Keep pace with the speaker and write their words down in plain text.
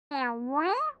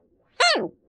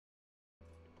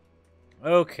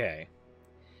Okay.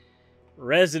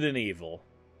 Resident Evil.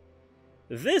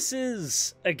 This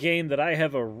is a game that I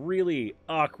have a really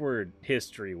awkward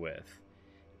history with.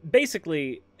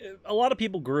 Basically, a lot of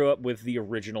people grew up with the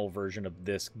original version of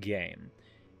this game.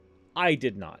 I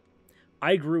did not.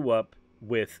 I grew up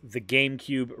with the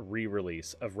GameCube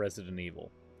re-release of Resident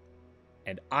Evil.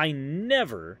 And I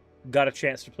never got a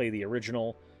chance to play the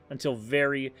original until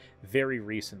very, very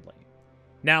recently.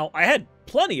 Now, I had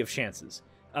plenty of chances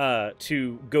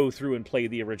to go through and play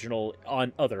the original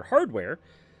on other hardware,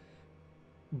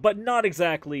 but not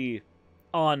exactly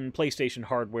on PlayStation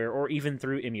hardware or even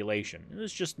through emulation. It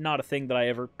was just not a thing that I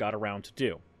ever got around to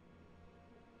do.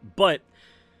 But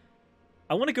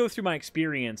I want to go through my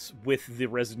experience with the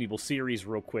Resident Evil series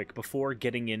real quick before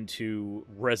getting into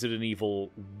Resident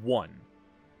Evil 1.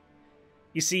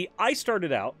 You see, I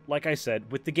started out, like I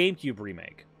said, with the GameCube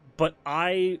remake, but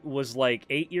I was like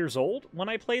 8 years old when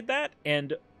I played that,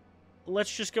 and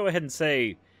let's just go ahead and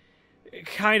say,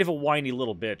 kind of a whiny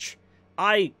little bitch.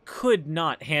 I could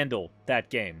not handle that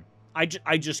game. I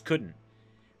just couldn't.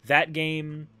 That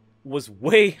game was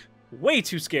way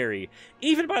too scary.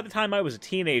 Even by the time I was a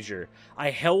teenager, I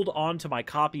held on to my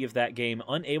copy of that game,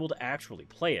 unable to actually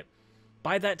play it.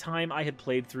 By that time, I had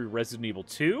played through Resident Evil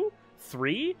 2,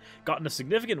 3, gotten a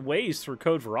significant ways through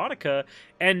Code Veronica,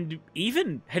 and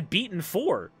even had beaten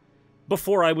 4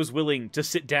 before I was willing to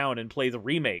sit down and play the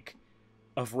remake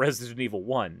of Resident Evil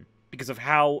 1, because of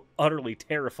how utterly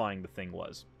terrifying the thing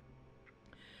was.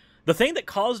 The thing that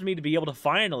caused me to be able to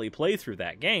finally play through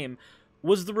that game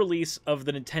was the release of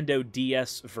the Nintendo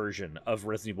DS version of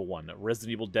Resident Evil 1,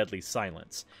 Resident Evil Deadly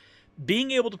Silence.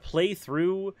 Being able to play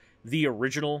through the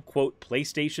original, quote,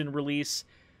 PlayStation release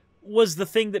was the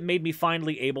thing that made me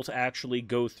finally able to actually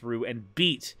go through and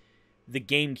beat the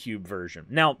GameCube version.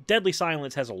 Now, Deadly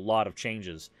Silence has a lot of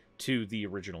changes to the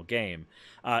original game.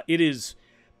 It is,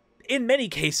 in many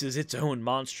cases, its own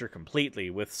monster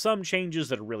completely, with some changes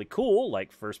that are really cool,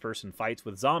 like first-person fights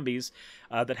with zombies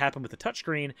that happen with the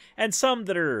touchscreen, and some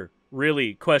that are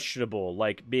really questionable,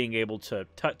 like being able to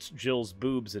touch Jill's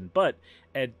boobs and butt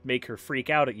and make her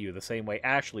freak out at you the same way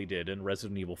Ashley did in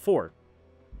Resident Evil 4.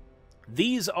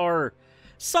 These are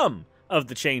some of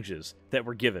the changes that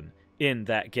were given in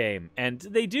that game, and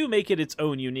they do make it its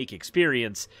own unique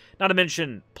experience, not to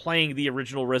mention playing the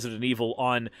original Resident Evil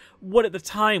on what at the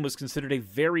time was considered a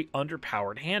very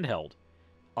underpowered handheld.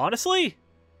 Honestly,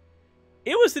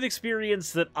 it was an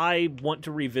experience that I want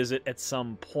to revisit at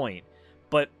some point,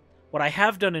 but what I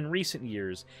have done in recent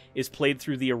years is played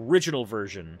through the original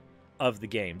version of the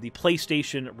game, the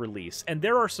PlayStation release, and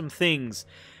there are some things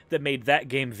that made that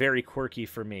game very quirky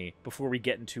for me before we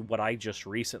get into what I just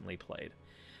recently played.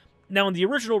 Now, in the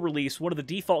original release, one of the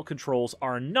default controls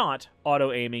are not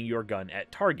auto-aiming your gun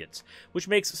at targets, which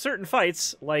makes certain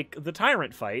fights, like the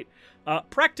Tyrant fight,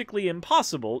 practically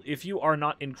impossible if you are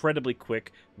not incredibly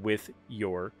quick with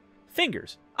your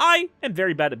fingers. I am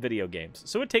very bad at video games,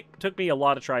 so it took me a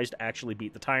lot of tries to actually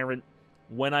beat the Tyrant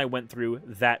when I went through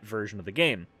that version of the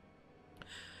game.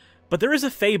 But there is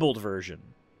a fabled version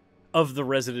of the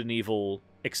Resident Evil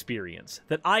experience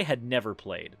that I had never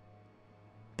played,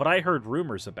 but I heard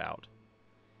rumors about.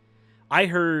 I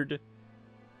heard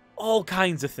all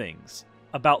kinds of things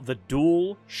about the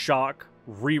DualShock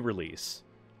re-release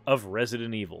of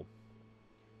Resident Evil.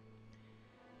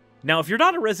 Now, if you're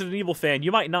not a Resident Evil fan,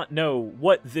 you might not know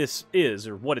what this is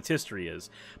or what its history is,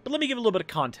 but let me give a little bit of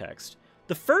context.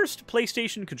 The first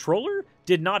PlayStation controller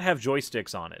did not have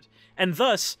joysticks on it, and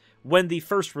thus, when the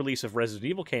first release of Resident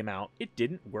Evil came out, it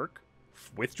didn't work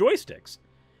with joysticks.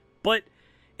 But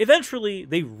eventually,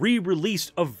 they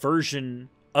re-released a version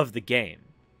of the game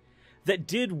that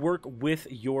did work with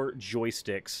your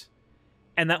joysticks,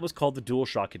 and that was called the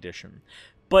DualShock Edition.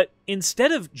 But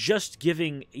instead of just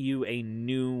giving you a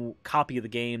new copy of the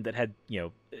game that had,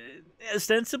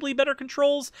 ostensibly better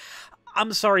controls,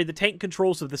 I'm sorry, the tank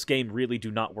controls of this game really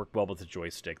do not work well with the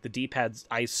joystick. The D-pads,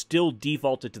 I still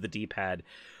defaulted to the D-pad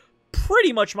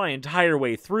pretty much my entire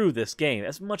way through this game,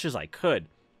 as much as I could.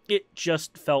 It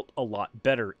just felt a lot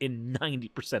better in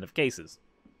 90% of cases.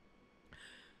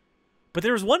 But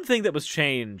there was one thing that was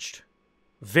changed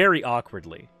very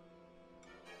awkwardly.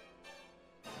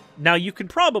 Now, you can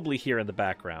probably hear in the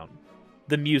background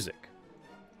the music.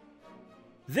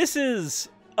 This is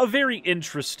a very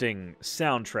interesting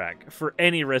soundtrack for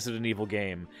any Resident Evil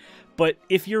game, but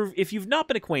if you've not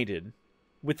been acquainted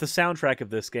with the soundtrack of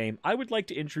this game, I would like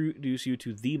to introduce you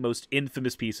to the most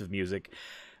infamous piece of music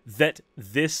that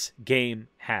this game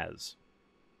has.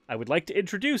 I would like to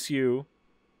introduce you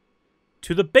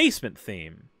to the basement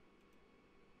theme.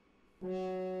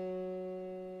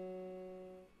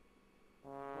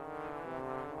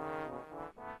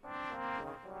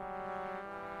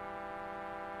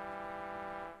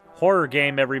 Horror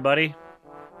game, everybody.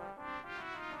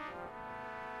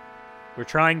 We're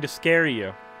trying to scare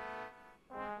you.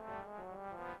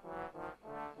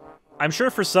 I'm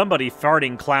sure for somebody,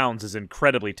 farting clowns is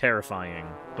incredibly terrifying,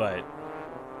 but...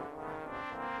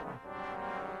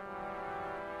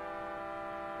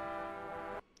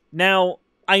 Now,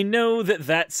 I know that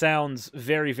that sounds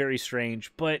very, very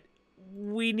strange, but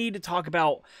we need to talk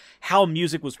about how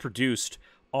music was produced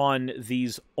on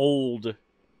these old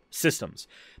systems.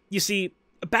 You see,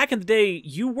 back in the day,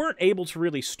 you weren't able to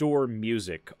really store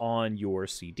music on your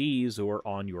CDs or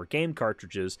on your game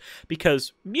cartridges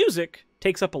because music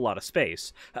takes up a lot of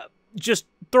space. Just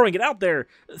throwing it out there,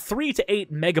 3 to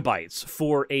 8 megabytes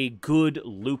for a good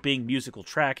looping musical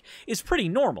track is pretty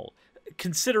normal,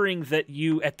 considering that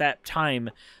you, at that time,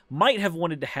 might have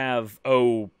wanted to have,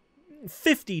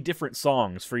 50 different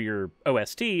songs for your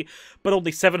OST, but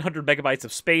only 700 megabytes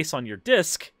of space on your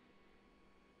disc.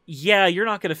 Yeah, you're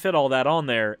not going to fit all that on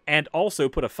there, and also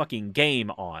put a fucking game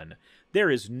on. There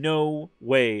is no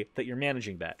way that you're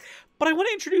managing that. But I want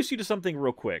to introduce you to something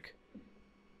real quick.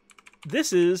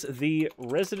 This is the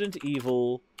Resident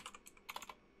Evil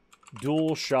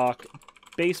DualShock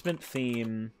basement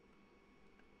theme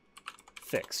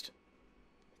fixed.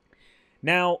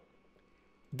 Now,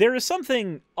 there is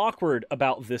something awkward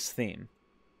about this theme.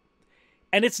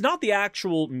 And it's not the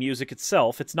actual music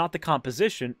itself, it's not the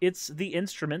composition, it's the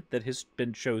instrument that has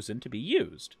been chosen to be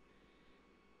used.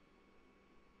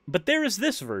 But there is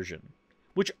this version,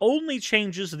 which only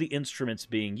changes the instruments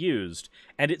being used,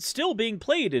 and it's still being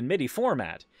played in MIDI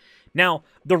format. Now,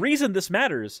 the reason this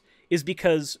matters is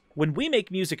because when we make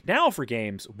music now for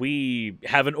games, we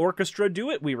have an orchestra do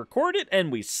it, we record it, and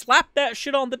we slap that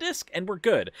shit on the disc, and we're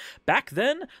good. Back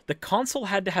then, the console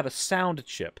had to have a sound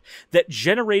chip that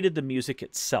generated the music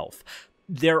itself.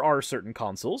 There are certain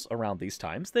consoles around these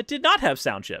times that did not have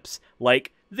sound chips,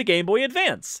 like the Game Boy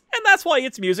Advance, and that's why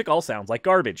its music all sounds like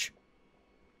garbage.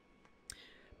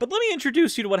 But let me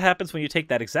introduce you to what happens when you take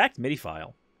that exact MIDI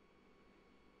file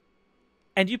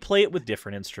and you play it with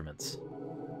different instruments.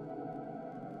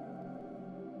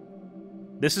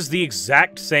 This is the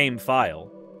exact same file.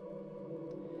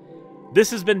 This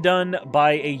has been done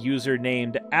by a user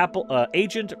named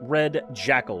Agent Red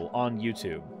Jackal on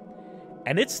YouTube.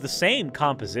 And it's the same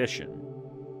composition.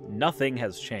 Nothing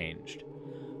has changed.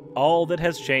 All that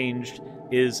has changed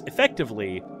is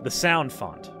effectively the sound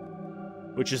font,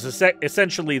 which is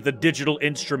essentially the digital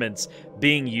instruments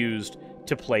being used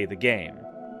to play the game.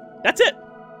 That's it.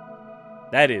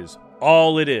 That is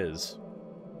all it is.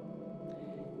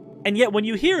 And yet when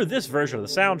you hear this version of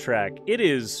the soundtrack, it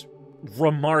is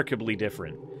remarkably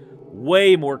different.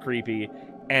 Way more creepy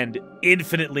and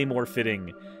infinitely more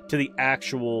fitting to the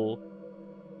actual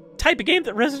type of game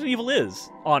that Resident Evil is,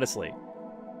 honestly.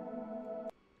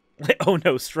 Oh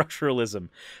no, structuralism.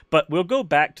 But we'll go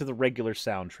back to the regular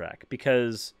soundtrack,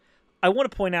 because I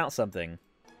want to point out something.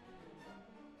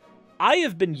 I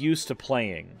have been used to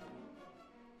playing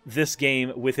this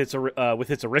game with its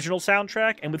original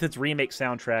soundtrack and with its remake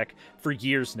soundtrack for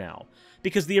years now,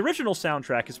 because the original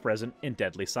soundtrack is present in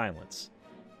Deadly Silence.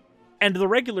 And the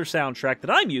regular soundtrack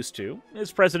that I'm used to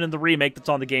is present in the remake that's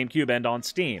on the GameCube and on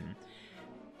Steam.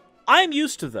 I'm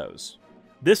used to those.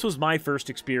 This was my first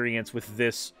experience with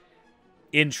this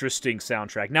interesting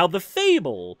soundtrack. Now, the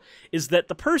fable is that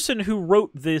the person who wrote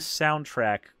this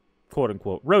soundtrack,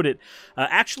 quote-unquote, wrote it,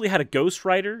 actually had a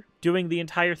ghostwriter doing the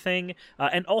entire thing,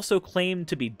 and also claimed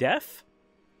to be deaf.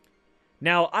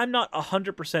 Now, I'm not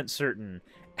 100% certain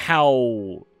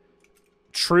how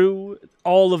true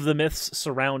all of the myths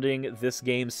surrounding this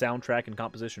game's soundtrack and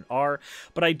composition are,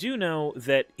 but I do know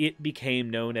that it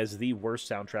became known as the worst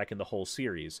soundtrack in the whole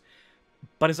series.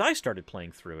 But as I started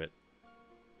playing through it,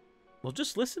 well,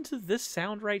 just listen to this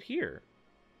sound right here.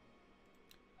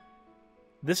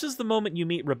 This is the moment you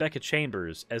meet Rebecca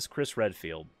Chambers as Chris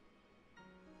Redfield.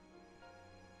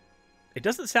 It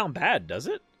doesn't sound bad, does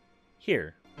it?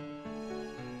 Here.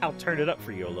 I'll turn it up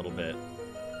for you a little bit.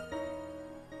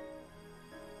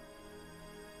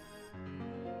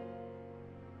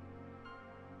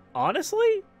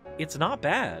 Honestly, it's not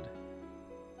bad.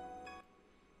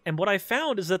 And what I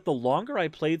found is that the longer I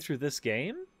played through this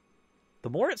game, the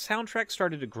more its soundtrack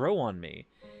started to grow on me.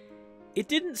 It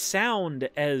didn't sound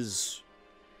as...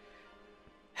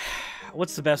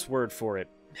 what's the best word for it?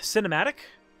 Cinematic?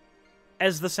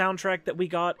 As the soundtrack that we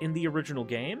got in the original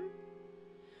game.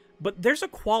 But there's a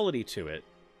quality to it.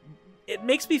 It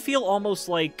makes me feel almost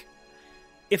like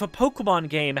if a Pokemon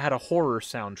game had a horror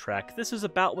soundtrack, this is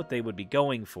about what they would be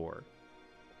going for.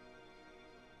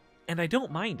 And I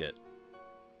don't mind it.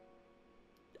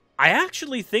 I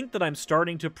actually think that I'm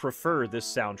starting to prefer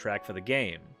this soundtrack for the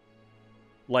game.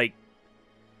 Like,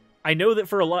 I know that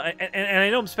for a lot, and I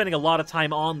know I'm spending a lot of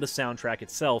time on the soundtrack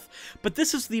itself, but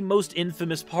this is the most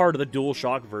infamous part of the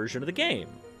DualShock version of the game.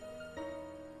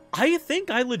 I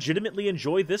think I legitimately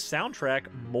enjoy this soundtrack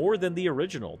more than the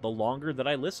original, the longer that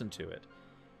I listen to it.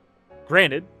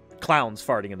 Granted, clowns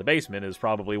farting in the basement is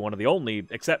probably one of the only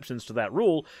exceptions to that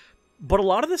rule, but a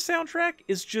lot of the soundtrack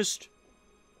is just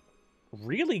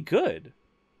really good.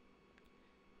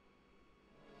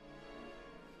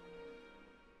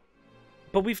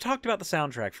 But we've talked about the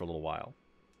soundtrack for a little while.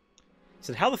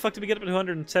 Said, how the fuck did we get up to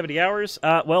 270 hours?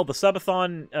 Well, the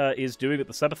subathon is doing what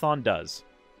the subathon does.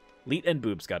 Leet and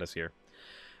Boobs got us here.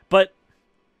 But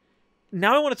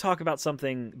now I want to talk about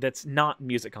something that's not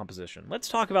music composition. Let's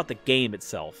talk about the game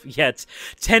itself. Yeah, it's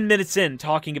 10 minutes in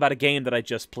talking about a game that I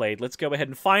just played. Let's go ahead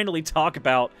and finally talk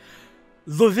about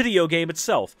the video game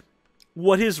itself.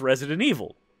 What is Resident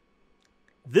Evil?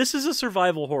 This is a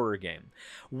survival horror game.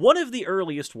 One of the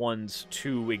earliest ones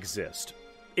to exist.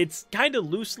 It's kind of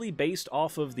loosely based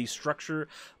off of the structure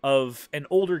of an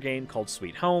older game called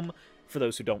Sweet Home, for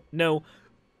those who don't know.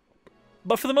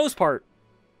 But for the most part,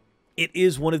 it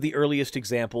is one of the earliest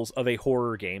examples of a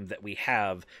horror game that we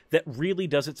have that really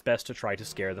does its best to try to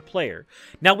scare the player.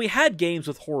 Now, we had games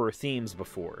with horror themes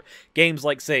before. Games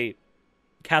like, say,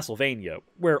 Castlevania,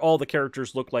 where all the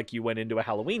characters look like you went into a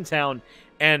Halloween town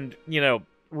and, you know,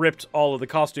 ripped all of the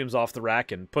costumes off the rack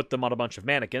and put them on a bunch of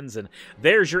mannequins, and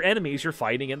there's your enemies you're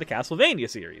fighting in the Castlevania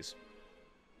series.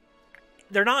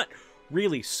 They're not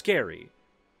really scary,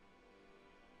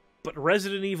 but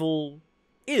Resident Evil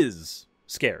is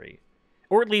scary.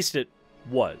 Or at least it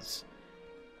was.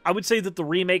 I would say that the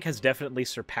remake has definitely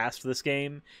surpassed this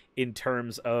game in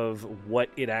terms of what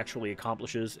it actually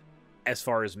accomplishes as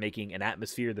far as making an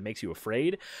atmosphere that makes you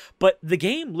afraid, but the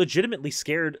game legitimately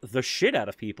scared the shit out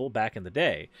of people back in the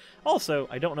day. Also,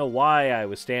 I don't know why I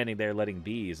was standing there letting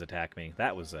bees attack me.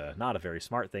 That was not a very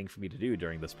smart thing for me to do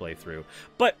during this playthrough.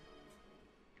 But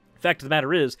fact of the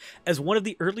matter is, as one of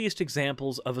the earliest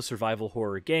examples of a survival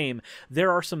horror game,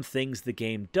 there are some things the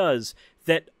game does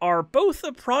that are both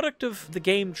a product of the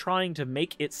game trying to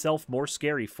make itself more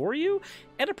scary for you,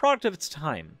 and a product of its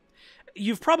time.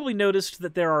 You've probably noticed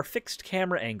that there are fixed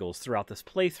camera angles throughout this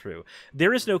playthrough.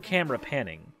 There is no camera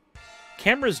panning.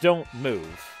 Cameras don't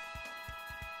move.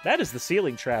 That is the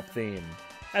ceiling trap theme.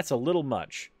 That's a little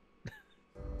much.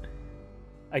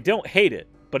 I don't hate it,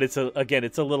 but it's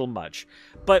a little much.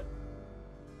 But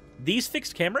these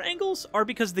fixed camera angles are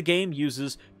because the game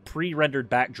uses pre-rendered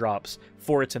backdrops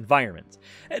for its environment.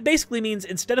 It basically means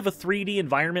instead of a 3D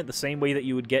environment the same way that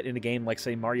you would get in a game like,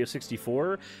 say, Mario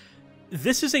 64,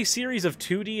 this is a series of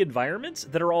 2D environments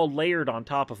that are all layered on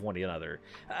top of one another.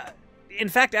 In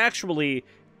fact, actually,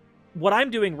 what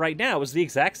I'm doing right now is the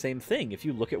exact same thing if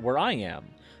you look at where I am.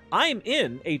 I'm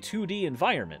in a 2D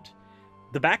environment.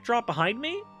 The backdrop behind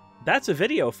me, that's a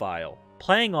video file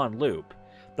playing on loop.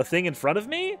 The thing in front of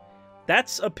me,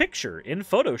 that's a picture in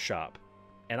Photoshop.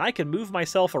 And I can move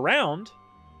myself around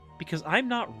because I'm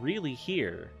not really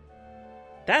here.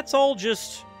 That's all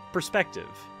just perspective.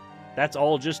 That's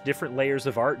all just different layers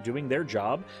of art doing their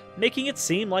job, making it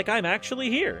seem like I'm actually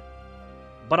here.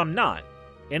 But I'm not,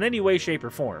 in any way, shape, or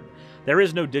form. There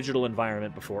is no digital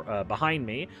environment behind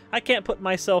me. I can't put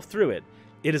myself through it.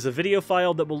 It is a video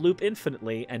file that will loop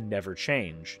infinitely and never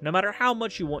change. No matter how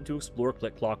much you want to explore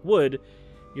Click Clock Wood,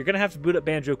 you're going to have to boot up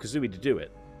Banjo-Kazooie to do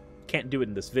it. Can't do it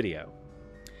in this video.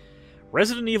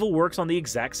 Resident Evil works on the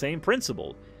exact same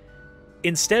principle.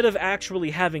 Instead of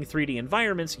actually having 3D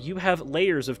environments, you have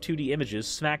layers of 2D images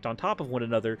smacked on top of one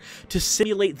another to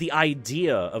simulate the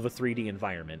idea of a 3D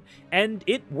environment, and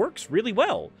it works really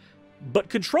well. But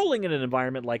controlling in an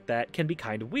environment like that can be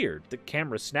kind of weird. The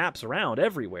camera snaps around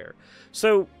everywhere.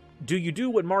 So, do you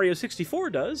do what Mario 64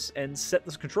 does and set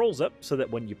the controls up so that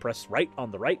when you press right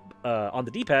on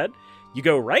the D-pad, you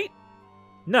go right?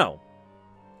 No.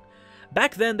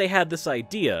 Back then, they had this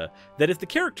idea that if the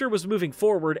character was moving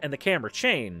forward and the camera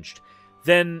changed,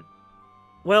 then,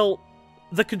 well,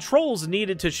 the controls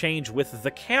needed to change with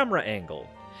the camera angle,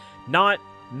 not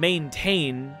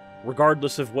maintain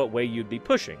regardless of what way you'd be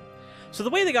pushing. So the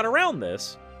way they got around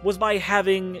this was by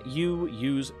having you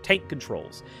use tank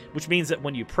controls, which means that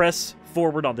when you press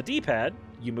forward on the D-pad,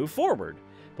 you move forward,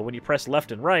 but when you press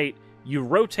left and right, you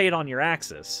rotate on your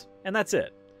axis, and that's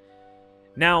it.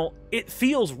 Now, it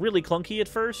feels really clunky at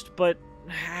first, but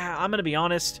I'm going to be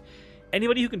honest,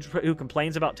 anybody who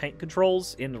complains about tank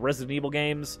controls in Resident Evil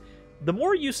games, the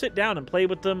more you sit down and play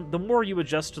with them, the more you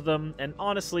adjust to them, and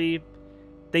honestly,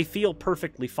 they feel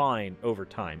perfectly fine over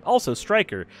time. Also,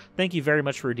 Striker, thank you very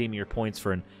much for redeeming your points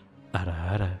for an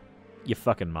Ada, you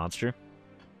fucking monster.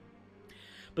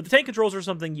 but the tank controls are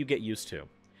something you get used to.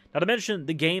 Not to mention,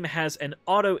 the game has an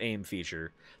auto-aim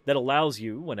feature that allows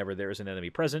you, whenever there is an enemy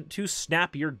present, to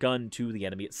snap your gun to the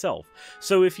enemy itself.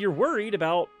 So if you're worried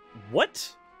about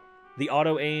what the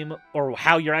auto-aim, or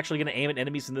how you're actually going to aim at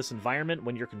enemies in this environment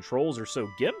when your controls are so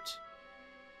gimped,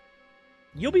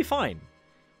 you'll be fine.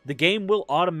 The game will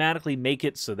automatically make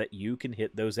it so that you can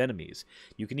hit those enemies.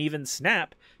 You can even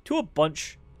snap to a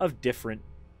bunch of different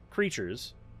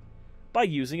creatures by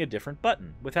using a different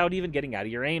button, without even getting out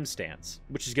of your aim stance,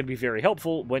 which is going to be very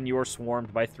helpful when you're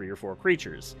swarmed by 3 or 4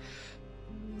 creatures.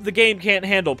 The game can't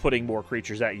handle putting more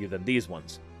creatures at you than these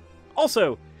ones.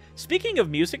 Also, speaking of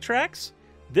music tracks,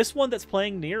 this one that's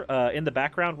playing in the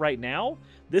background right now,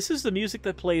 this is the music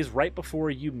that plays right before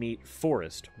you meet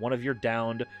Forrest, one of your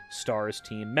downed STARS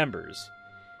team members.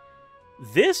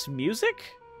 This music,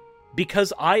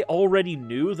 because I already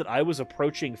knew that I was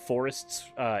approaching Forrest's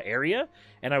area,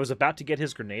 and I was about to get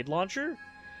his grenade launcher,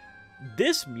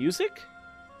 this music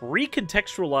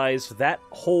recontextualized that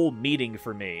whole meeting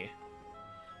for me.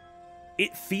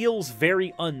 It feels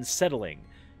very unsettling,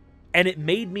 and it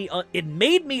made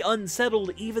me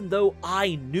unsettled even though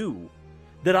I knew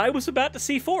that I was about to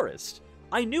see Forrest.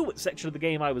 I knew what section of the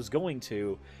game I was going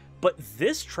to, but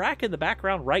this track in the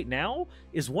background right now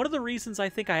is one of the reasons I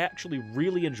think I actually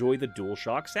really enjoy the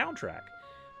DualShock soundtrack.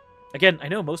 Again, I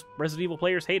know most Resident Evil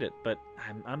players hate it, but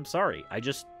I'm sorry. I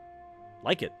just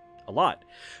like it a lot.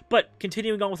 But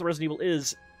continuing on with Resident Evil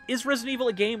is Resident Evil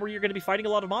a game where you're going to be fighting a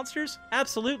lot of monsters?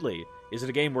 Absolutely. Is it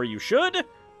a game where you should?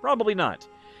 Probably not.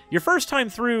 Your first time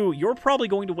through, you're probably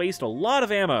going to waste a lot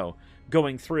of ammo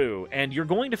going through, and you're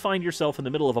going to find yourself in the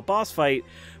middle of a boss fight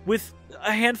with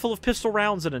a handful of pistol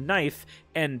rounds and a knife,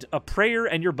 and a prayer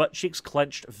and your butt cheeks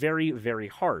clenched very, very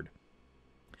hard.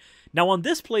 Now on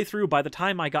this playthrough, by the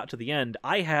time I got to the end,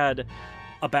 I had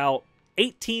about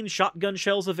 18 shotgun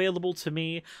shells available to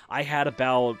me. I had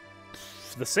about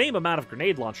the same amount of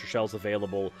grenade launcher shells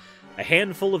available, a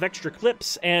handful of extra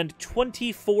clips, and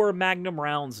 24 Magnum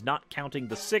rounds, not counting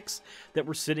the 6 that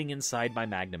were sitting inside my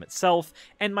Magnum itself,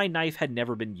 and my knife had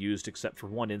never been used except for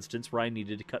one instance where I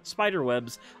needed to cut spider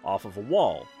webs off of a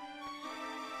wall.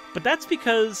 But that's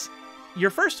because your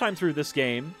first time through this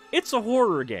game, it's a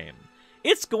horror game.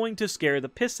 It's going to scare the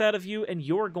piss out of you, and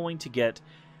you're going to get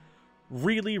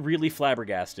really, really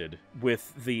flabbergasted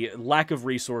with the lack of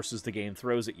resources the game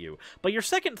throws at you. But your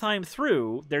second time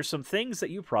through, there's some things that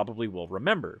you probably will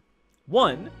remember.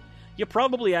 One, you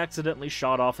probably accidentally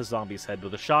shot off a zombie's head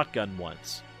with a shotgun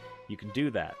once. You can do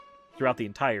that throughout the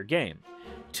entire game.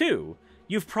 Two,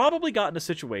 you've probably gotten a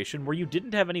situation where you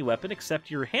didn't have any weapon except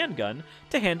your handgun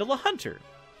to handle a hunter.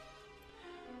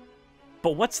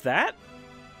 But what's that?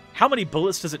 How many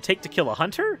bullets does it take to kill a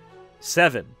hunter?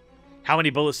 7. How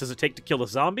many bullets does it take to kill a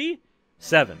zombie?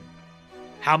 7.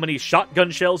 How many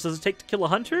shotgun shells does it take to kill a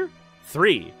hunter?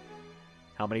 3.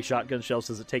 How many shotgun shells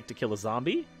does it take to kill a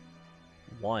zombie?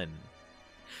 1.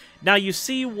 Now you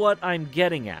see what I'm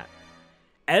getting at.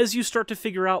 As you start to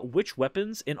figure out which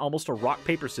weapons, in almost a rock,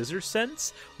 paper, scissors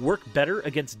sense, work better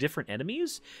against different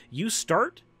enemies, you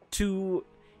start to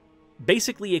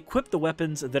basically equip the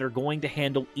weapons that are going to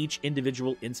handle each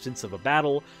individual instance of a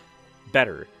battle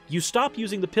better. You stop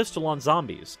using the pistol on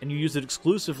zombies, and you use it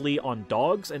exclusively on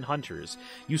dogs and hunters.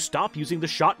 You stop using the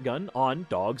shotgun on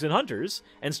dogs and hunters,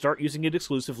 and start using it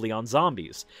exclusively on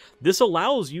zombies. This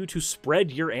allows you to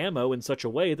spread your ammo in such a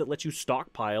way that lets you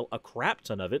stockpile a crap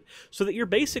ton of it, so that you're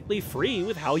basically free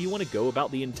with how you want to go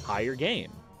about the entire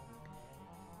game.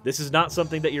 This is not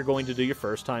something that you're going to do your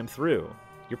first time through.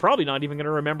 You're probably not even going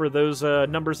to remember those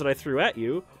numbers that I threw at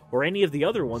you, or any of the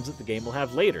other ones that the game will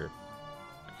have later.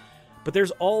 But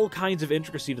there's all kinds of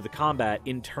intricacy to the combat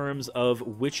in terms of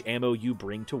which ammo you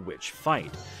bring to which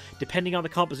fight. Depending on the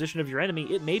composition of your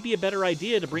enemy, it may be a better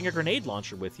idea to bring a grenade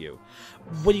launcher with you.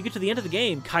 When you get to the end of the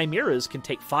game, chimeras can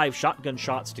take 5 shotgun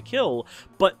shots to kill,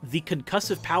 but the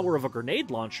concussive power of a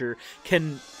grenade launcher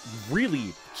can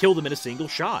really kill them in a single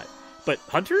shot. But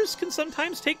hunters can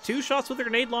sometimes take 2 shots with a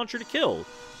grenade launcher to kill.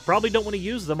 Probably don't want to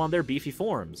use them on their beefy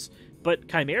forms. But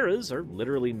chimeras are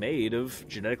literally made of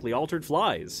genetically altered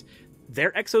flies.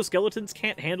 Their exoskeletons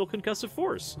can't handle concussive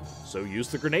force, so use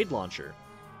the grenade launcher.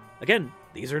 Again,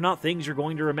 these are not things you're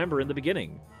going to remember in the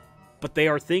beginning, but they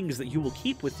are things that you will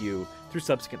keep with you through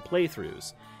subsequent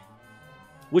playthroughs,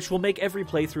 which will make every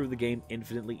playthrough of the game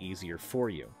infinitely easier for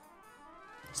you.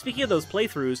 Speaking of those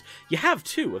playthroughs, you have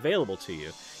 2 available to you.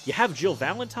 You have Jill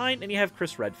Valentine and you have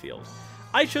Chris Redfield.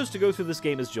 I chose to go through this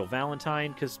game as Jill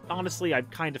Valentine because, honestly, I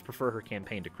kind of prefer her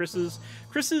campaign to Chris's.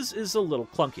 Chris's is a little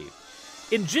clunky.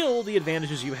 In Jill, the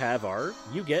advantages you have are,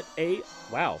 you get a...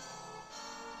 wow.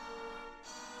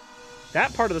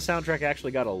 That part of the soundtrack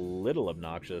actually got a little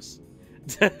obnoxious.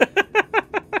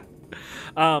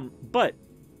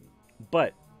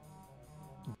 But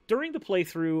during the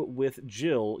playthrough with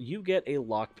Jill, you get a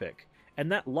lockpick,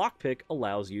 and that lockpick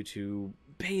allows you to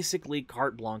basically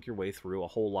carte blanche your way through a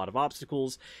whole lot of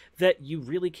obstacles that you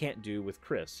really can't do with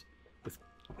Chris.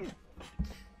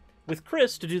 With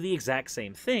Chris, to do the exact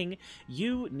same thing,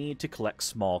 you need to collect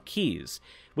small keys,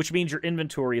 which means your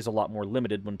inventory is a lot more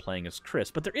limited when playing as Chris,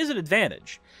 but there is an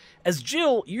advantage. As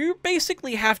Jill, you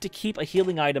basically have to keep a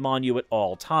healing item on you at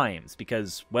all times,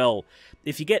 because, well,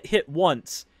 if you get hit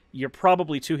once, you're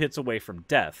probably 2 hits away from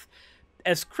death.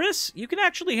 As Chris, you can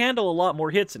actually handle a lot more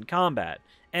hits in combat,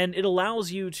 and it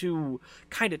allows you to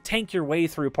kind of tank your way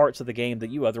through parts of the game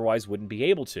that you otherwise wouldn't be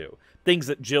able to, things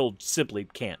that Jill simply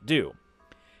can't do.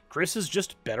 Chris is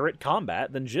just better at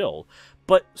combat than Jill,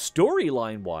 but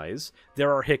storyline-wise,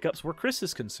 there are hiccups where Chris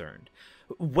is concerned.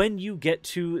 When you get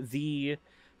to the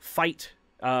fight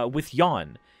with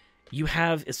Jan, you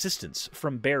have assistance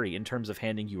from Barry in terms of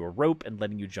handing you a rope and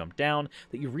letting you jump down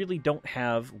that you really don't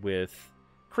have with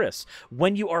Chris.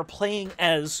 When you are playing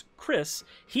as Chris,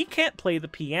 he can't play the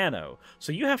piano,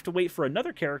 so you have to wait for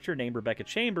another character named Rebecca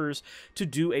Chambers to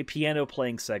do a piano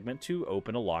playing segment to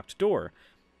open a locked door.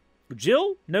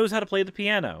 Jill knows how to play the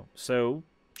piano, so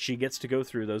she gets to go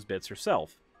through those bits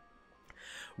herself.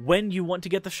 When you want to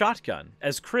get the shotgun,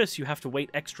 as Chris, you have to wait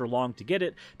extra long to get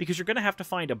it because you're going to have to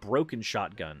find a broken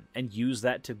shotgun and use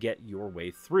that to get your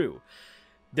way through.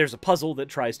 There's a puzzle that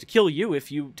tries to kill you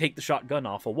if you take the shotgun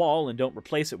off a wall and don't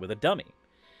replace it with a dummy.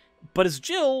 But as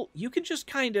Jill, you can just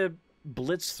kind of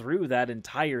blitz through that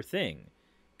entire thing.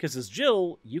 Because as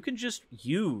Jill, you can just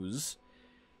use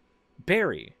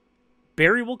Barry.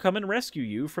 Barry will come and rescue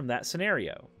you from that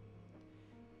scenario.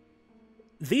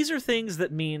 These are things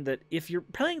that mean that if you're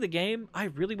playing the game, I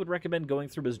really would recommend going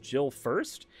through as Jill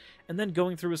first, and then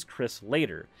going through as Chris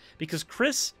later. Because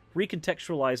Chris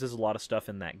recontextualizes a lot of stuff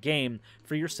in that game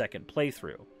for your second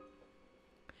playthrough.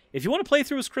 If you want to play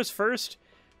through as Chris first,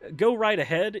 go right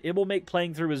ahead. It will make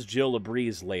playing through as Jill a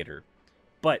breeze later.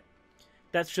 But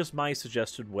that's just my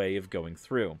suggested way of going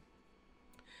through.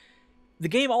 The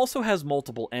game also has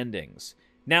multiple endings.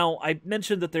 Now, I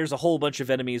mentioned that there's a whole bunch of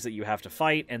enemies that you have to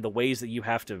fight, and the ways that you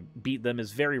have to beat them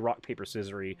is very rock, paper,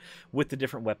 scissory with the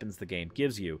different weapons the game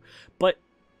gives you. But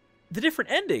the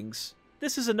different endings,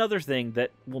 this is another thing that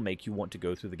will make you want to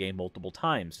go through the game multiple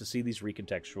times to see these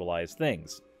recontextualized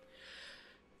things.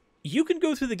 You can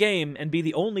go through the game and be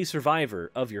the only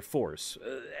survivor of your force.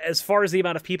 As far as the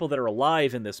amount of people that are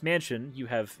alive in this mansion, you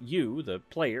have you, the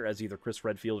player, as either Chris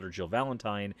Redfield or Jill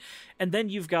Valentine, and then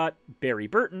you've got Barry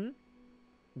Burton,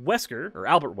 Wesker, or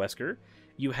Albert Wesker,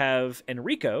 you have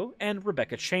Enrico, and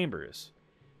Rebecca Chambers.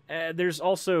 There's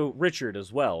also Richard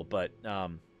as well, but,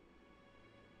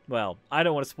 well, I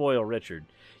don't want to spoil Richard.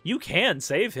 You can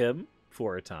save him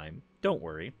for a time, don't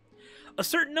worry. A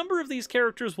certain number of these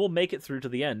characters will make it through to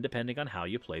the end, depending on how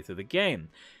you play through the game,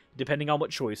 depending on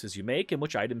what choices you make and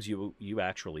which items you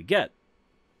actually get.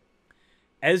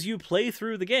 As you play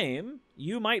through the game,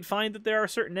 you might find that there are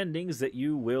certain endings that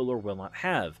you will or will not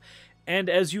have. And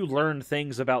as you learn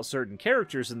things about certain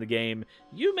characters in the game,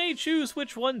 you may choose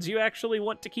which ones you actually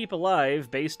want to keep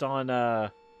alive based on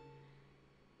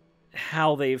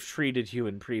how they've treated you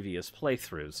in previous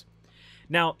playthroughs.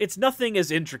 Now, it's nothing as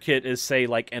intricate as, say,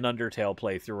 like an Undertale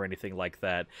playthrough or anything like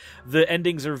that. The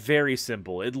endings are very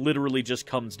simple. It literally just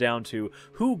comes down to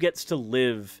who gets to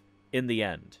live in the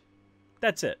end.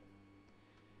 That's it.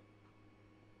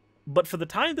 But for the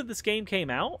time that this game came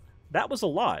out, that was a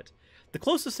lot. The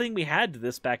closest thing we had to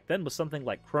this back then was something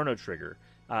like Chrono Trigger,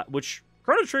 which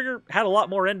Chrono Trigger had a lot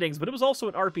more endings, but it was also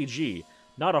an RPG,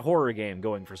 not a horror game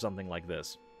going for something like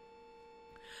this.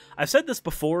 I've said this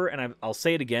before, and I'll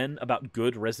say it again about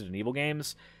good Resident Evil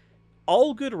games.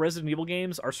 All good Resident Evil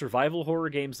games are survival horror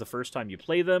games the first time you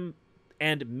play them,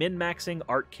 and min-maxing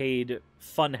arcade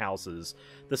funhouses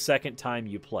the second time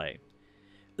you play.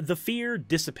 The fear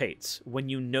dissipates when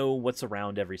you know what's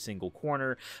around every single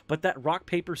corner, but that rock,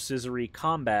 paper, scissory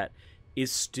combat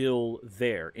is still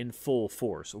there in full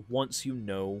force once you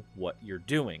know what you're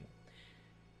doing.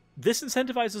 This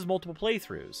incentivizes multiple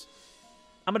playthroughs.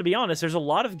 I'm going to be honest, there's a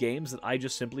lot of games that I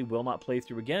just simply will not play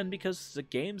through again because the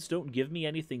games don't give me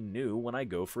anything new when I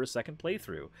go for a second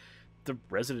playthrough. The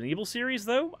Resident Evil series,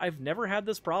 though, I've never had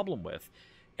this problem with.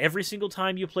 Every single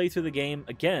time you play through the game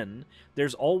again,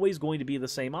 there's always going to be the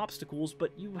same obstacles,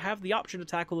 but you have the option to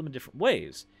tackle them in different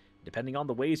ways. Depending on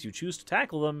the ways you choose to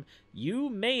tackle them, you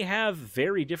may have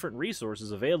very different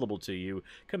resources available to you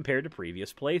compared to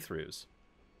previous playthroughs.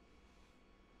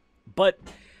 But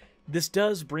this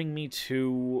does bring me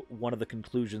to one of the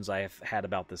conclusions I have had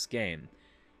about this game.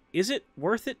 Is it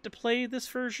worth it to play this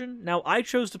version? Now, I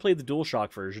chose to play the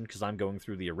DualShock version because I'm going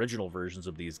through the original versions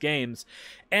of these games,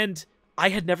 and I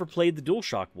had never played the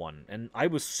DualShock one, and I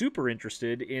was super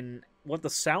interested in what the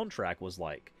soundtrack was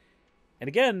like. And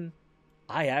again,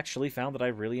 I actually found that I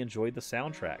really enjoyed the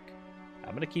soundtrack. I'm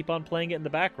going to keep on playing it in the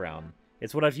background.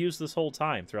 It's what I've used this whole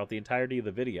time throughout the entirety of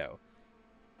the video.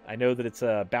 I know that it's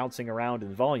bouncing around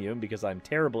in volume because I'm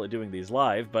terrible at doing these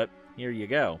live, but here you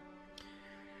go.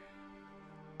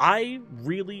 I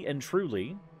really and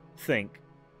truly think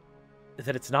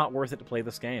that it's not worth it to play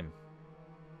this game.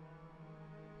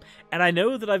 And I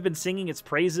know that I've been singing its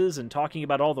praises and talking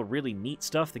about all the really neat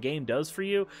stuff the game does for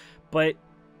you, but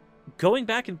going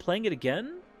back and playing it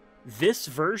again, this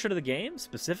version of the game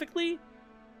specifically,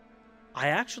 I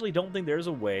actually don't think there's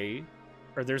a way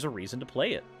or there's a reason to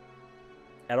play it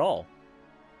at all.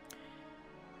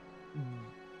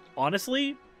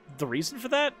 Honestly, the reason for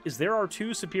that is there are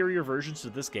two superior versions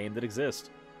of this game that exist.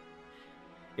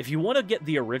 If you want to get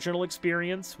the original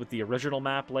experience with the original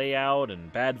map layout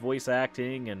and bad voice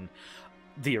acting and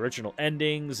the original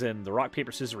endings and the rock,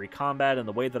 paper, scissors combat and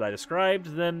the way that I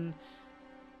described, then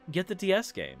get the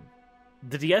DS game.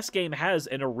 The DS game has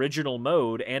an original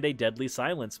mode and a deadly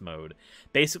silence mode,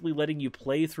 basically letting you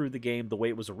play through the game the way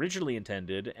it was originally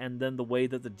intended and then the way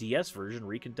that the DS version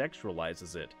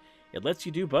recontextualizes it. It lets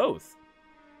you do both.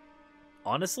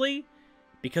 Honestly,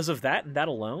 because of that and that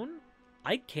alone,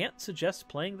 I can't suggest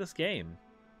playing this game.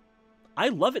 I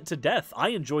love it to death. I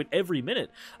enjoyed every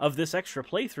minute of this extra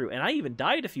playthrough, and I even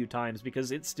died a few times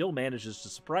because it still manages to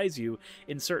surprise you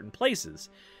in certain places.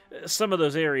 Some of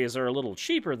those areas are a little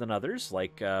cheaper than others,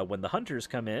 like when the hunters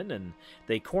come in and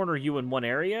they corner you in one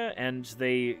area, and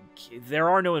there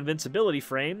are no invincibility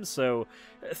frames, so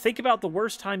think about the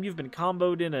worst time you've been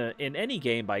comboed in any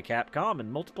game by Capcom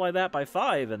and multiply that by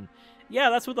 5, and yeah,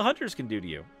 that's what the hunters can do to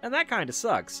you, and that kind of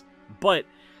sucks. But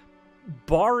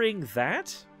barring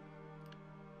that,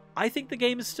 I think the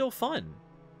game is still fun.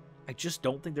 I just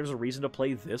don't think there's a reason to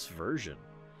play this version.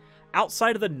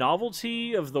 Outside of the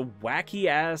novelty of the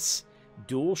wacky-ass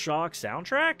DualShock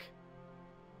soundtrack,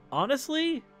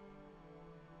 honestly,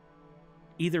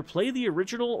 either play the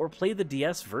original or play the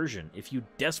DS version if you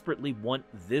desperately want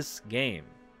this game.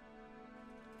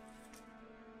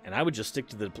 And I would just stick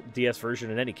to the DS version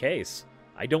in any case.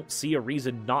 I don't see a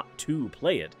reason not to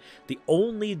play it. The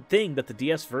only thing that the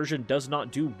DS version does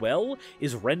not do well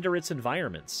is render its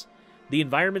environments. The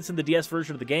environments in the DS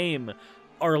version of the game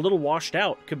are a little washed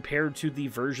out compared to the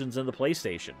versions in the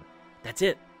PlayStation. That's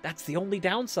it. That's the only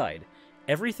downside.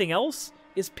 Everything else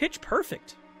is pitch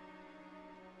perfect.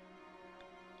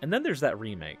 And then there's that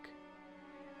remake.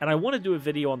 And I want to do a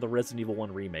video on the Resident Evil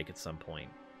 1 remake at some point.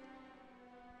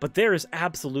 But there is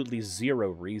absolutely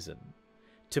zero reason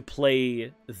to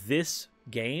play this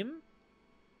game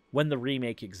when the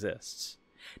remake exists.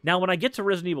 Now, when I get to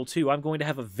Resident Evil 2, I'm going to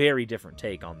have a very different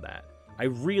take on that. I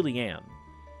really am.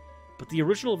 But the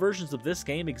original versions of this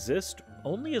game exist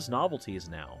only as novelties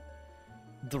now.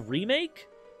 The remake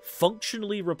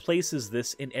functionally replaces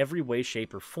this in every way,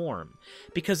 shape, or form,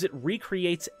 because it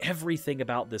recreates everything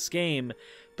about this game,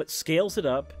 but scales it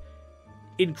up,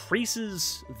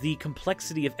 increases the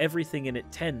complexity of everything in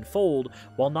it tenfold,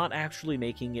 while not actually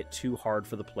making it too hard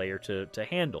for the player to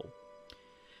handle.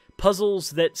 Puzzles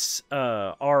that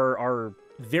are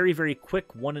very, very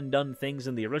quick one-and-done things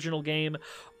in the original game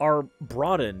are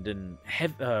broadened and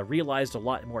realized a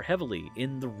lot more heavily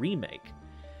in the remake.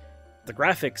 The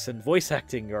graphics and voice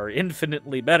acting are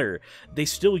infinitely better. They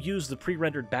still use the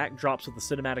pre-rendered backdrops with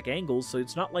the cinematic angles, so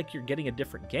it's not like you're getting a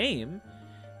different game.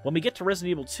 When we get to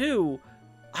Resident Evil 2,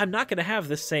 I'm not going to have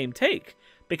this same take,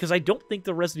 because I don't think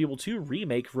the Resident Evil 2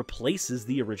 remake replaces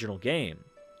the original game.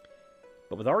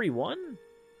 But with RE1,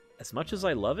 as much as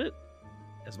I love it,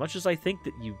 as much as I think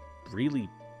that you really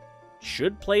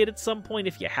should play it at some point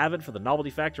if you haven't for the novelty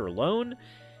factor alone,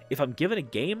 if I'm giving a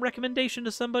game recommendation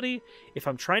to somebody, if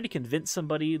I'm trying to convince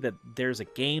somebody that there's a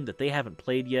game that they haven't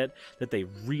played yet that they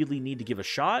really need to give a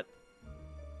shot,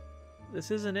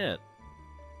 this isn't it.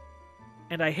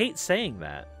 And I hate saying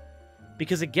that,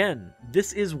 because again,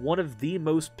 this is one of the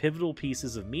most pivotal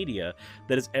pieces of media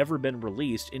that has ever been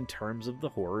released in terms of the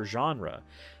horror genre.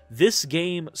 This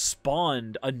game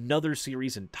spawned another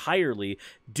series entirely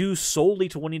due solely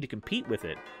to wanting to compete with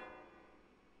it.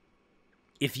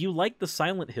 If you like the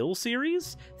Silent Hill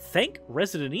series, thank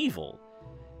Resident Evil.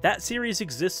 That series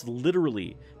exists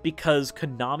literally because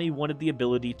Konami wanted the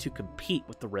ability to compete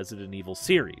with the Resident Evil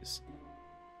series.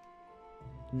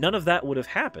 None of that would have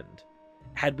happened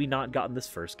had we not gotten this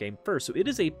first game first. So it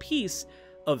is a piece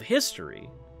of history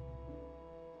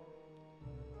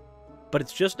but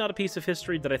it's just not a piece of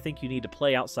history that I think you need to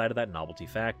play outside of that novelty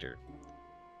factor.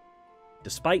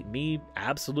 Despite me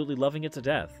absolutely loving it to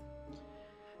death.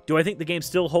 Do I think the game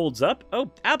still holds up?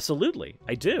 Oh, absolutely,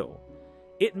 I do.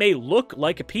 It may look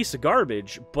like a piece of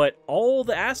garbage, but all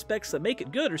the aspects that make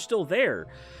it good are still there.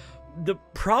 The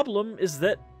problem is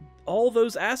that all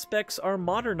those aspects are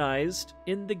modernized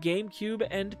in the GameCube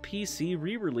and PC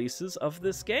re-releases of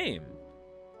this game.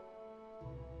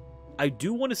 I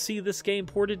do want to see this game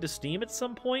ported to Steam at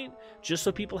some point, just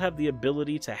so people have the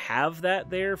ability to have that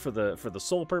there for the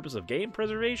sole purpose of game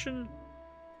preservation.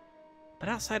 But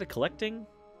outside of collecting,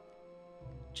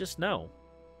 just no.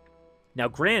 Now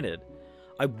granted,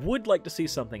 I would like to see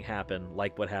something happen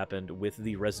like what happened with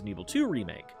the Resident Evil 2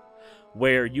 remake,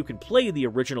 where you can play the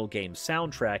original game's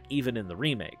soundtrack even in the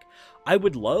remake. I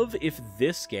would love if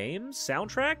this game's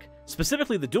soundtrack,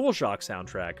 specifically the DualShock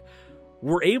soundtrack,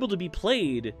 were able to be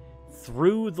played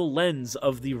through the lens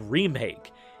of the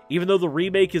remake. Even though the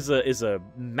remake is a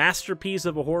masterpiece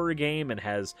of a horror game and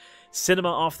has cinema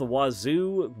off the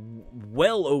wazoo,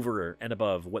 well over and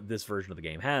above what this version of the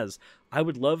game has, I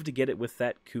would love to get it with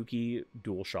that kooky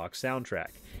DualShock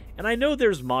soundtrack. And I know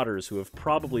there's modders who have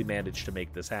probably managed to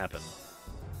make this happen.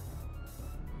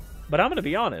 But I'm going to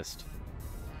be honest.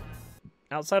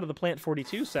 Outside of the Plant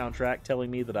 42 soundtrack telling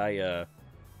me that I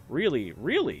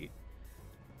really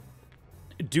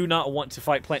do not want to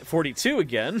fight Plant 42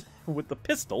 again with the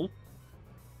pistol,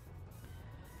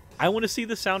 I want to see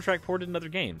the soundtrack ported in other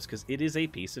games, because it is a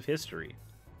piece of history,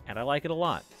 and I like it a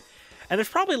lot. And there's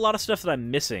probably a lot of stuff that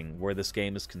I'm missing where this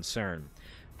game is concerned.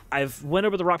 I've went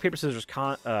over the rock, paper, scissors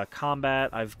combat,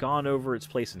 I've gone over its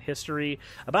place in history.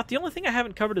 About the only thing I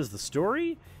haven't covered is the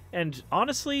story, and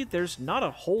honestly, there's not a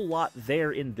whole lot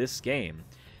there in this game.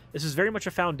 This is very much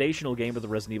a foundational game where the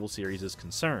Resident Evil series is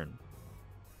concerned.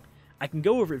 I can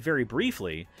go over it very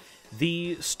briefly.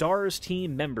 The STARS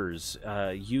team members,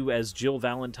 you as Jill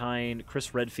Valentine,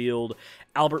 Chris Redfield,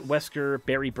 Albert Wesker,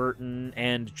 Barry Burton,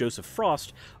 and Joseph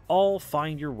Frost, all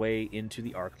find your way into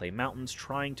the Arklay Mountains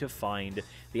trying to find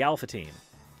the Alpha Team.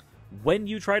 When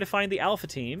you try to find the Alpha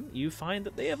Team, you find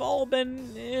that they have all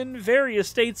been in various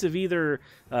states of either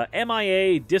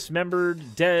MIA,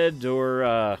 dismembered, dead,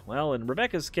 or, well, in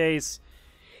Rebecca's case,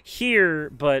 here,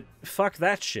 but fuck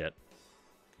that shit.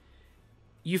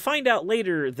 You find out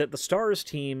later that the STARS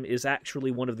team is actually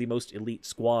one of the most elite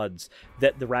squads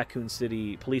that the Raccoon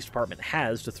City Police Department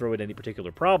has to throw at any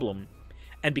particular problem,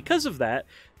 and because of that,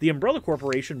 the Umbrella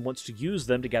Corporation wants to use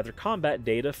them to gather combat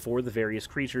data for the various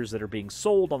creatures that are being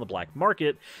sold on the black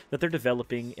market that they're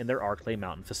developing in their Arklay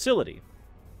Mountain facility.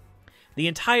 The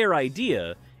entire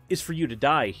idea is for you to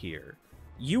die here.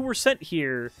 You were sent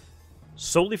here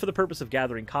solely for the purpose of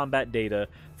gathering combat data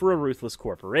for a ruthless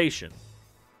corporation.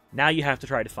 Now you have to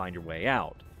try to find your way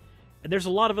out. And there's a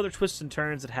lot of other twists and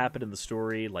turns that happen in the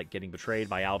story, like getting betrayed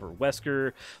by Albert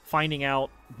Wesker, finding out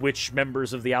which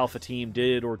members of the Alpha Team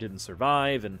did or didn't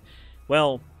survive, and,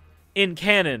 well, in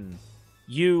canon,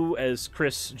 you as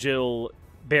Chris, Jill,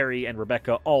 Barry, and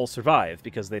Rebecca all survive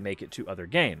because they make it to other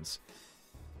games.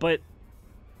 But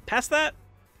past that,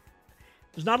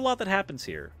 there's not a lot that happens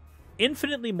here.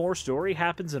 Infinitely more story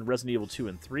happens in Resident Evil 2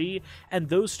 and 3, and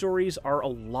those stories are a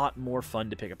lot more fun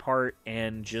to pick apart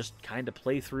and just kind of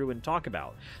play through and talk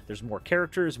about. There's more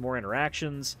characters, more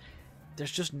interactions. There's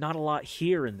just not a lot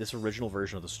here in this original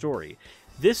version of the story.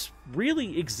 This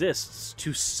really exists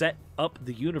to set up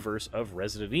the universe of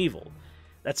Resident Evil.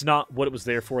 That's not what it was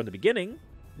there for in the beginning.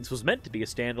 This was meant to be a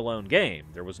standalone game.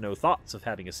 There was no thoughts of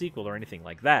having a sequel or anything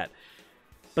like that.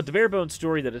 But the bare-bones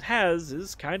story that it has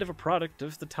is kind of a product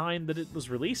of the time that it was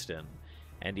released in.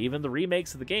 And even the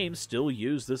remakes of the game still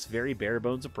use this very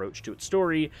bare-bones approach to its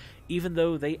story, even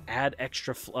though they add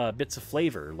extra bits of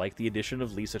flavor, like the addition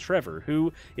of Lisa Trevor,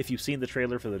 who, if you've seen the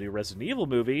trailer for the new Resident Evil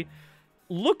movie,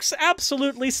 looks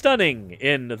absolutely stunning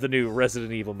in the new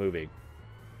Resident Evil movie.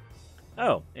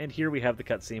 Oh, and here we have the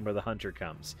cutscene where the hunter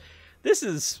comes. This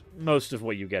is most of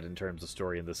what you get in terms of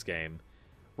story in this game.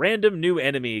 Random new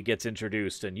enemy gets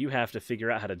introduced, and you have to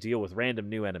figure out how to deal with random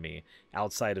new enemy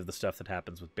outside of the stuff that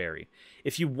happens with Barry.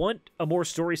 If you want a more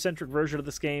story-centric version of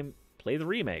this game, play the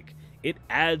remake. It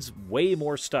adds way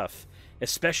more stuff,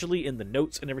 especially in the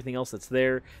notes and everything else that's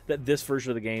there, that this version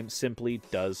of the game simply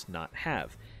does not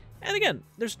have. And again,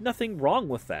 there's nothing wrong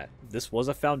with that. This was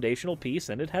a foundational piece,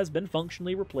 and it has been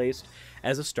functionally replaced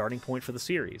as a starting point for the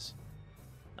series.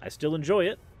 I still enjoy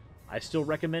it. I still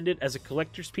recommend it as a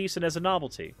collector's piece and as a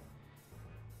novelty.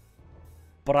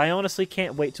 But I honestly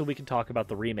can't wait till we can talk about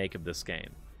the remake of this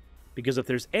game. Because if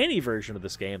there's any version of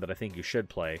this game that I think you should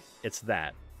play, it's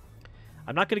that.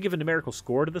 I'm not going to give a numerical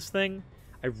score to this thing.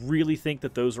 I really think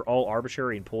that those are all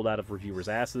arbitrary and pulled out of reviewers'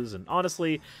 asses, and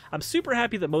honestly, I'm super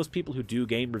happy that most people who do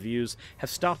game reviews have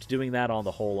stopped doing that on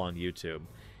the whole on YouTube.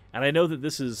 And I know that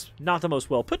this is not the most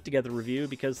well put together review,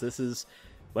 because this is,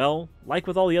 well, like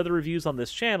with all the other reviews on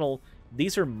this channel,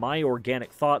 these are my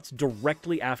organic thoughts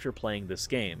directly after playing this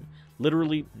game,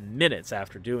 literally minutes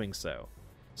after doing so.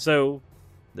 So,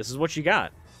 this is what you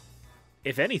got.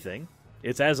 If anything,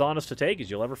 it's as honest a take as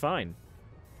you'll ever find.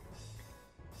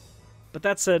 But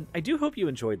that said, I do hope you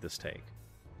enjoyed this take.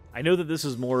 I know that this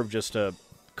is more of just a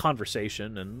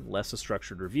conversation and less a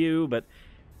structured review, but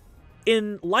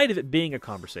in light of it being a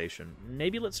conversation,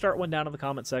 maybe let's start one down in the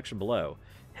comment section below.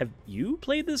 Have you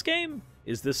played this game?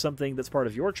 Is this something that's part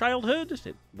of your childhood?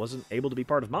 It wasn't able to be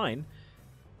part of mine.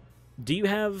 Do you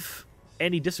have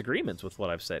any disagreements with what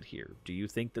I've said here? Do you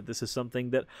think that this is something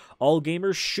that all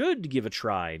gamers should give a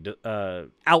try,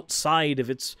 outside of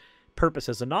its purpose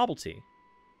as a novelty?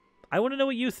 I want to know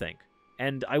what you think,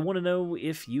 and I want to know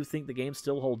if you think the game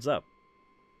still holds up.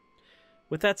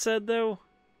 With that said, though,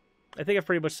 I think I've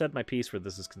pretty much said my piece where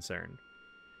this is concerned.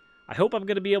 I hope I'm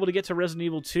going to be able to get to Resident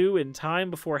Evil 2 in time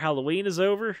before Halloween is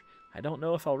over. I don't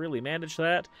know if I'll really manage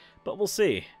that, but we'll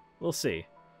see. We'll see.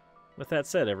 With that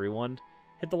said, everyone,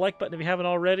 hit the like button if you haven't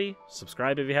already,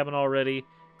 subscribe if you haven't already,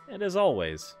 and as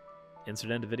always,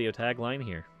 insert end of video tagline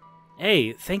here.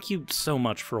 Hey, thank you so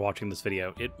much for watching this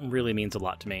video. It really means a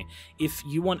lot to me. If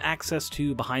you want access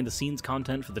to behind-the-scenes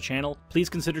content for the channel, please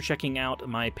consider checking out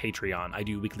my Patreon. I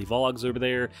do weekly vlogs over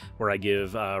there, where I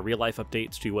give real-life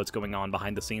updates to what's going on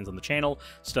behind the scenes on the channel,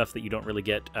 stuff that you don't really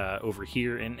get over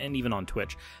here, and even on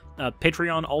Twitch.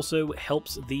 Patreon also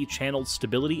helps the channel's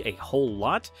stability a whole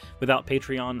lot. Without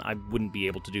Patreon, I wouldn't be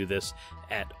able to do this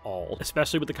at all.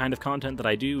 Especially with the kind of content that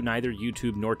I do, neither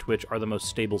YouTube nor Twitch are the most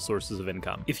stable sources of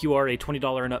income. If you are a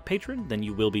 $20 and up patron, then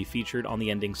you will be featured on the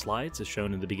ending slides as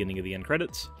shown in the beginning of the end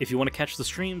credits. If you want to catch the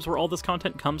streams where all this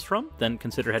content comes from, then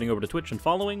consider heading over to Twitch and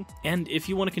following. And if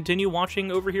you want to continue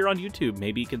watching over here on YouTube,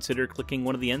 maybe consider clicking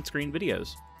one of the end screen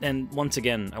videos. And once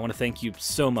again, I want to thank you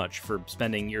so much for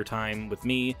spending your time with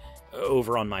me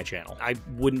over on my channel. I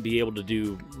wouldn't be able to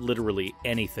do literally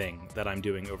anything that I'm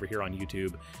doing over here on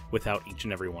YouTube without each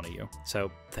and every one of you. So,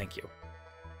 thank you.